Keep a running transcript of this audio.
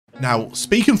Now,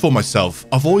 speaking for myself,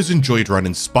 I've always enjoyed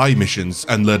running spy missions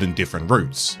and learning different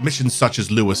routes. Missions such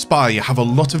as Lure Spy have a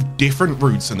lot of different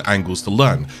routes and angles to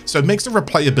learn, so it makes the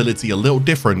replayability a little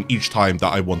different each time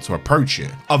that I want to approach it.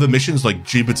 Other missions like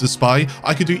Jupiter Spy,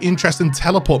 I could do interesting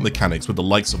teleport mechanics with the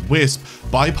likes of Wisp,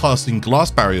 bypassing glass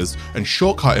barriers and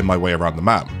shortcutting my way around the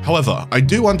map. However, I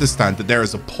do understand that there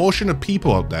is a portion of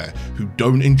people out there who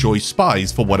don't enjoy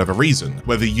spies for whatever reason.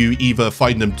 Whether you either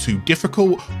find them too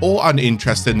difficult or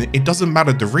uninteresting, it doesn't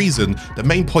matter the reason, the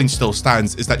main point still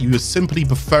stands is that you are simply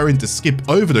preferring to skip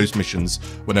over those missions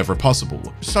whenever possible.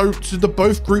 So to the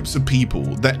both groups of people,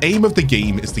 the aim of the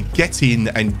game is to get in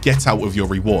and get out of your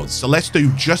rewards. So let's do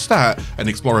just that and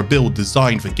explore a build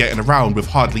designed for getting around with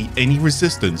hardly any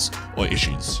resistance or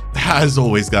issues. As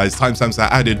always guys, timestamps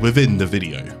are added within the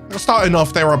video. Now starting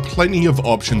off, there are plenty of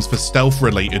options for stealth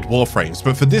related warframes,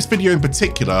 but for this video in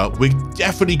particular, we're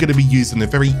definitely going to be using a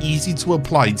very easy to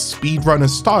apply speedrunner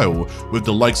style with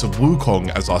the likes of Wukong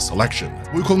as our selection.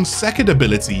 Wukong's second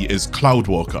ability is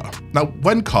Cloudwalker. Now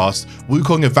when cast,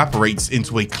 Wukong evaporates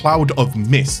into a cloud of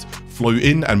mist,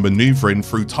 floating and maneuvering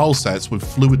through tile sets with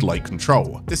fluid-like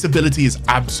control. This ability is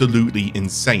absolutely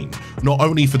insane, not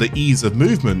only for the ease of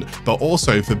movement, but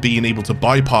also for being able to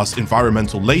bypass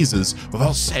environmental lasers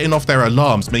without setting off their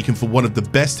alarms, making for one of the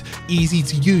best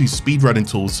easy-to-use speedrunning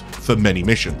tools for many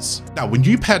missions. Now, when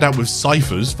you pair that with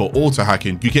ciphers for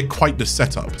auto-hacking, you get quite the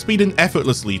setup. Speeding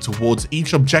effortlessly towards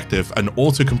each objective and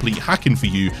auto-complete hacking for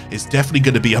you is definitely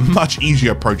going to be a much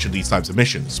easier approach to these types of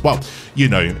missions. Well, you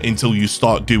know, until you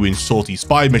start doing Sorties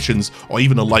spy missions or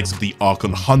even the likes of the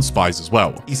Archon Hunt spies as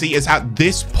well. You see, it's at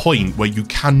this point where you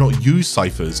cannot use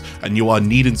ciphers and you are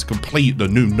needing to complete the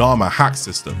new Nama hack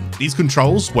system. These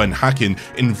controls, when hacking,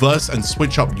 inverse and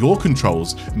switch up your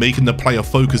controls, making the player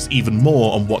focus even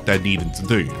more on what they're needing to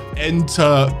do.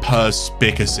 Enter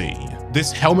Perspicacy.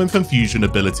 This Helminth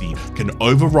ability can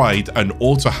override and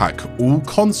auto-hack all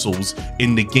consoles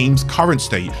in the game's current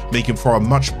state, making for a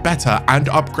much better and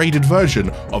upgraded version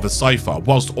of a cipher,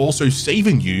 whilst also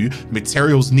saving you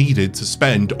materials needed to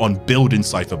spend on building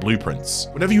cipher blueprints.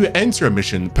 Whenever you enter a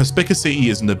mission, Perspicacy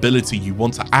is an ability you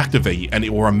want to activate, and it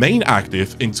will remain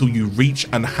active until you reach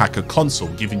and hack a console,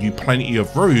 giving you plenty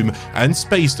of room and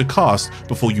space to cast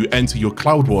before you enter your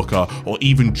Cloudwalker or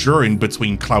even during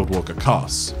between Cloudwalker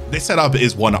casts. This setup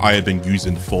is one I have been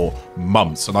using for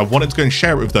months, and I wanted to go and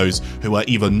share it with those who are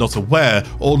either not aware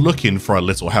or looking for a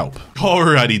little help.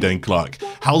 Alrighty then, Clark,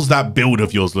 how's that build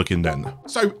of yours looking then?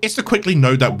 So it's to quickly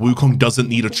note that Wukong doesn't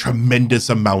need a tremendous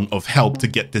amount of help to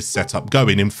get this setup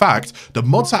going. In fact, the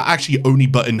mods are actually only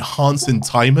but enhancing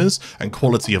timers and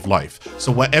quality of life.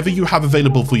 So whatever you have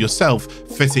available for yourself,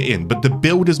 fit it in, but the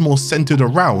build is more centered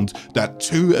around that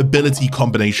two ability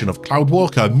combination of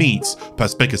Cloudwalker meets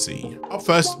Perspicacy. Up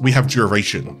first, we have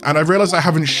duration, and I realize I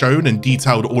haven't shown and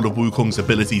detailed all of Wukong's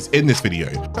abilities in this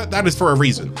video, but that is for a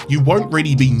reason. You won't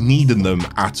really be needing them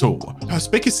at all.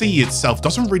 Perspicacy itself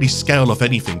doesn't really scale off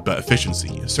anything but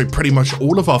efficiency, so pretty much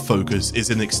all of our focus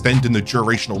is in extending the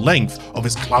durational length of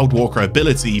his Cloudwalker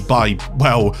ability by,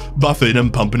 well, buffing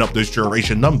and pumping up those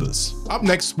duration numbers. Up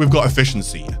next, we've got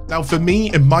efficiency. Now for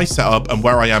me, in my setup and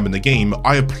where I am in the game,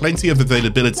 I have plenty of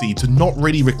availability to not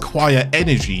really require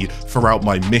energy throughout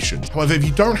my missions. However, if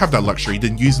you don't have that luxury,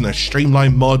 then using a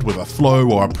streamline mod with a flow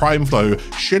or a prime flow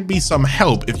should be some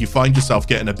help if you find yourself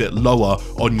getting a bit lower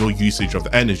on your usage of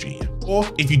energy. Or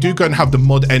if you do go and have the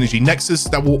mod Energy Nexus,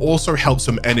 that will also help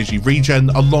some energy regen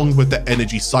along with the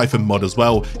Energy Siphon mod as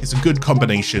well. It's a good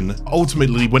combination.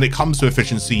 Ultimately, when it comes to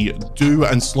efficiency, do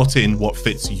and slot in what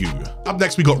fits you. Up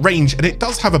next, we got range, and it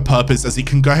does have a purpose as it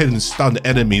can go ahead and stun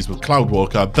enemies with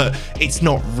Cloudwalker, but it's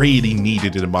not really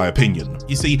needed in my opinion.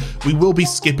 You see, we will be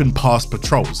skipping past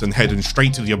patrols and heading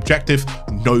straight to the objective,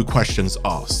 no questions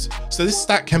asked. So this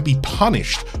stat can be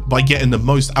punished by getting the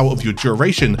most out of your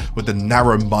duration with the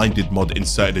narrow-minded mod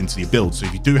inserted into your build. So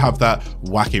if you do have that,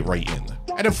 whack it right in.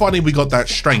 And then finally, we got that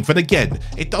strength. And again,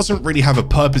 it doesn't really have a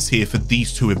purpose here for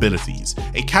these two abilities.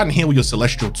 It can heal your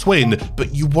celestial twin,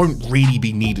 but you won't really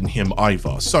be needing him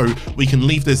either. So we can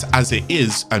leave this as it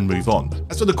is and move on.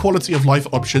 As for the quality of life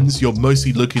options, you're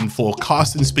mostly looking for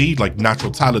casting speed like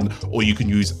natural talent, or you can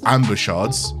use amber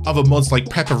shards. Other mods like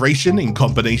preparation in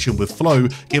combination with flow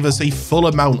give us a full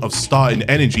amount of starting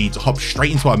energy to hop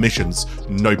straight into our missions,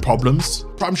 no problems.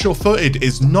 Prime sure-footed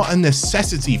is not a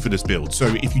necessity for this build, so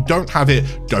if you don't have it,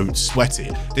 don't sweat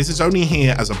it. This is only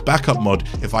here as a backup mod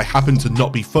if I happen to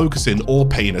not be focusing or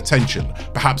paying attention,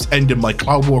 perhaps ending my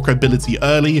Cloudwalker ability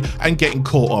early and getting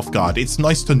caught off guard. It's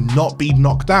nice to not be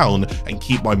knocked down and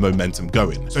keep my momentum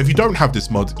going. So if you don't have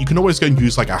this mod, you can always go and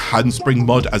use like a handspring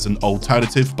mod as an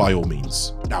alternative by all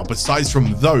means. Now, besides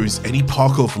from those, any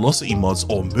parkour velocity mods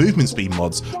or movement speed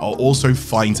mods are also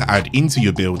fine to add into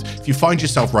your build if you find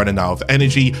yourself running out of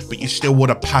energy, but you still want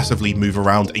to passively move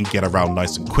around and get around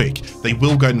nice and quick. They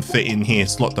will go and fit in here,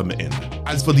 slot them in.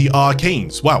 As for the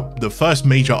arcanes, well, the first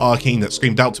major arcane that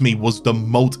screamed out to me was the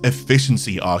Molt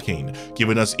Efficiency arcane,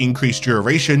 giving us increased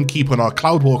duration, keeping our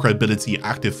Cloudwalker ability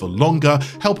active for longer,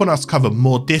 helping us cover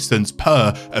more distance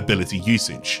per ability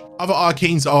usage. Other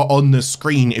arcanes are on the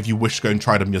screen if you wish to go and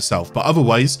try them yourself, but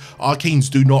otherwise, arcanes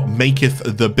do not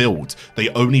maketh the build. They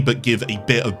only but give a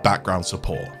bit of background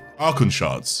support. Archon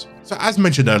Shards. So as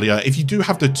mentioned earlier, if you do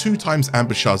have the 2x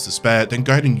Amber Shards to spare, then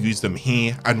go ahead and use them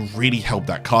here and really help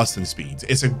that casting speed.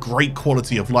 It's a great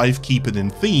quality of life, keeping in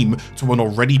theme to an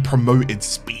already promoted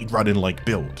speedrunning like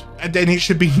build. And then it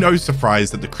should be no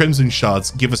surprise that the Crimson Shards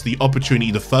give us the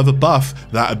opportunity to further buff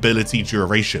that ability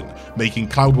duration, making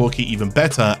Cloudwalker even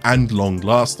better and long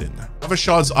lasting. Other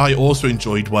shards I also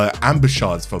enjoyed were Amber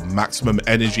Shards for maximum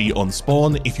energy on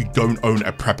spawn if you don't own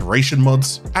a preparation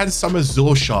mods, and some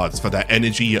Azure Shards for their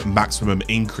energy maximum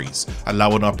increase,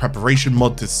 allowing our preparation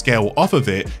mod to scale off of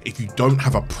it if you don't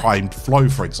have a primed flow,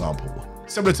 for example.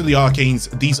 Similar to the arcanes,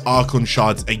 these Archon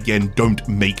Shards again don't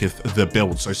maketh the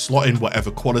build, so slot in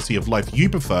whatever quality of life you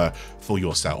prefer for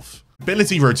yourself.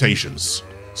 Ability rotations.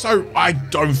 So I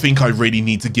don't think I really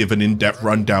need to give an in-depth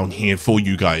rundown here for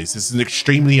you guys. This is an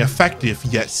extremely effective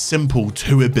yet simple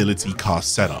 2 ability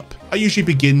cast setup. I usually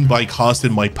begin by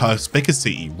casting my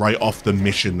Perspicacity right off the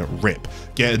mission rip.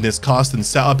 Getting this cast and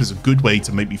set up is a good way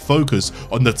to make me focus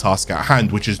on the task at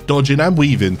hand, which is dodging and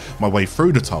weaving my way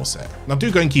through the tile set. Now do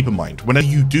go and keep in mind, whenever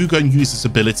you do go and use this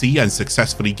ability and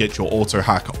successfully get your auto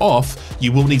hack off,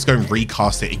 you will need to go and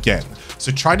recast it again.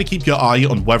 So try to keep your eye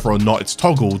on whether or not it's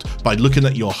toggled by looking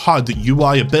at your HUD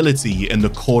UI ability in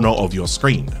the corner of your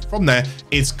screen. From there,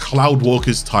 it's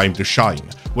Cloudwalker's time to shine.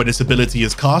 When this ability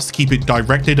is cast, keep it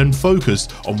directed and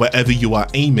focused on wherever you are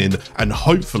aiming, and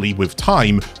hopefully with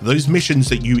time, those missions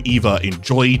that you either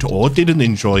enjoyed or didn't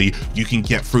enjoy, you can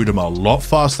get through them a lot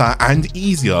faster and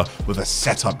easier with a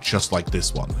setup just like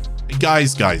this one.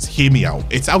 Guys, hear me out.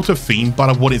 It's out of theme, but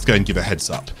I wanted to go and give a heads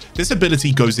up. This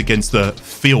ability goes against the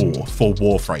feel for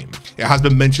Warframe. It has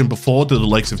been mentioned before that the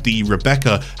likes of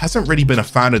Rebecca hasn't really been a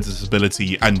fan of this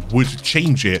ability and would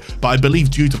change it, but I believe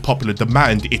due to popular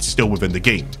demand, it's still within the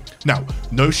game. Now,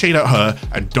 no shade at her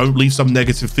and don't leave some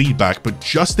negative feedback, but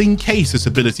just in case this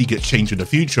ability gets changed in the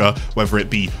future, whether it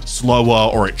be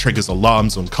slower or it triggers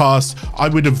alarms on casts, I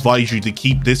would advise you to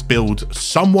keep this build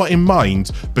somewhat in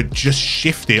mind, but just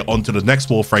shift it onto the next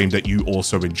Warframe that you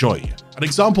also enjoy. An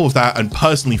example of that, and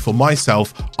personally for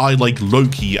myself, I like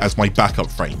Loki as my backup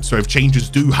frame, so if changes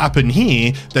do happen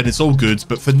here, then it's all good,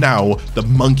 but for now, the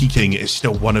Monkey King is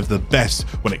still one of the best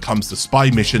when it comes to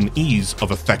spy mission ease of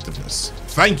effectiveness.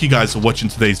 Thank you guys for watching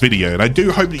today's video, and I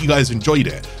do hope that you guys enjoyed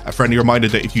it. A friendly reminder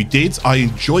that if you did, I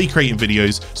enjoy creating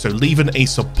videos, so leaving a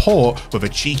support with a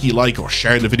cheeky like or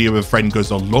sharing the video with a friend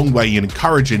goes a long way in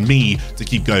encouraging me to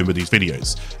keep going with these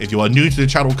videos. If you are new to the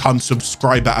channel, come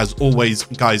subscribe, but as always,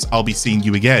 guys, I'll be seeing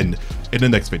you again in the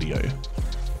next video.